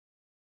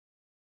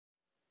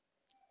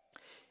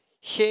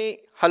Hey,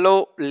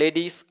 hello,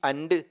 ladies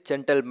and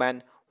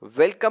gentlemen.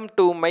 Welcome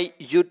to my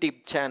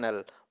YouTube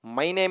channel.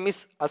 My name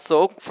is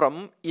Asok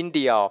from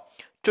India.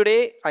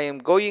 Today, I am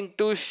going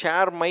to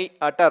share my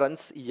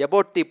utterance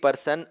about the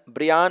person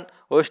Brian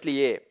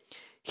Oslier.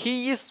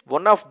 He is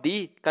one of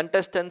the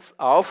contestants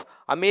of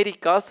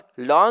America's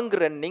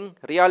long-running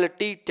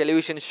reality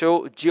television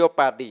show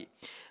Jeopardy.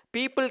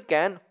 People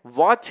can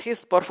watch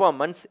his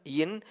performance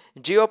in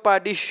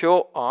Jeopardy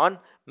show on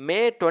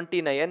May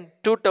 29,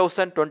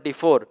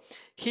 2024.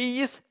 He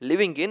is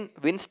living in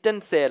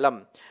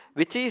Winston-Salem,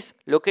 which is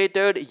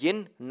located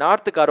in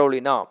North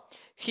Carolina.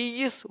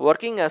 He is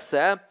working as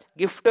a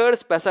gifted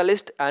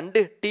specialist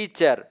and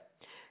teacher.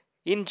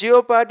 In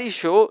Jeopardy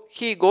show,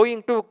 he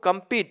going to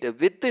compete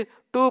with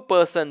two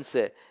persons.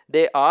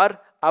 They are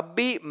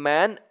Abby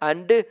Mann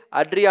and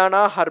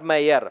Adriana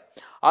Hermeyer.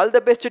 All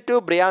the best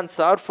to Brian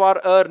sir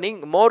for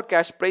earning more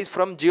cash prize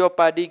from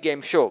Jeopardy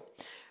game show.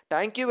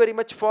 Thank you very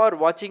much for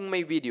watching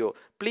my video.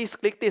 Please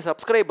click the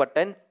subscribe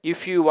button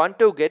if you want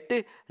to get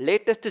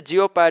latest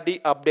Jeopardy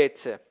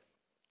updates.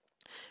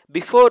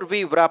 Before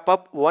we wrap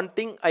up, one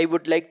thing I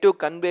would like to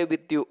convey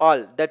with you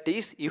all, that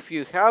is, if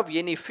you have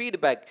any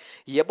feedback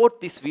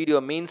about this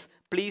video means,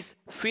 please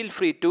feel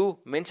free to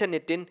mention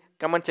it in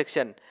comment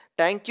section.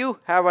 Thank you.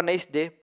 Have a nice day.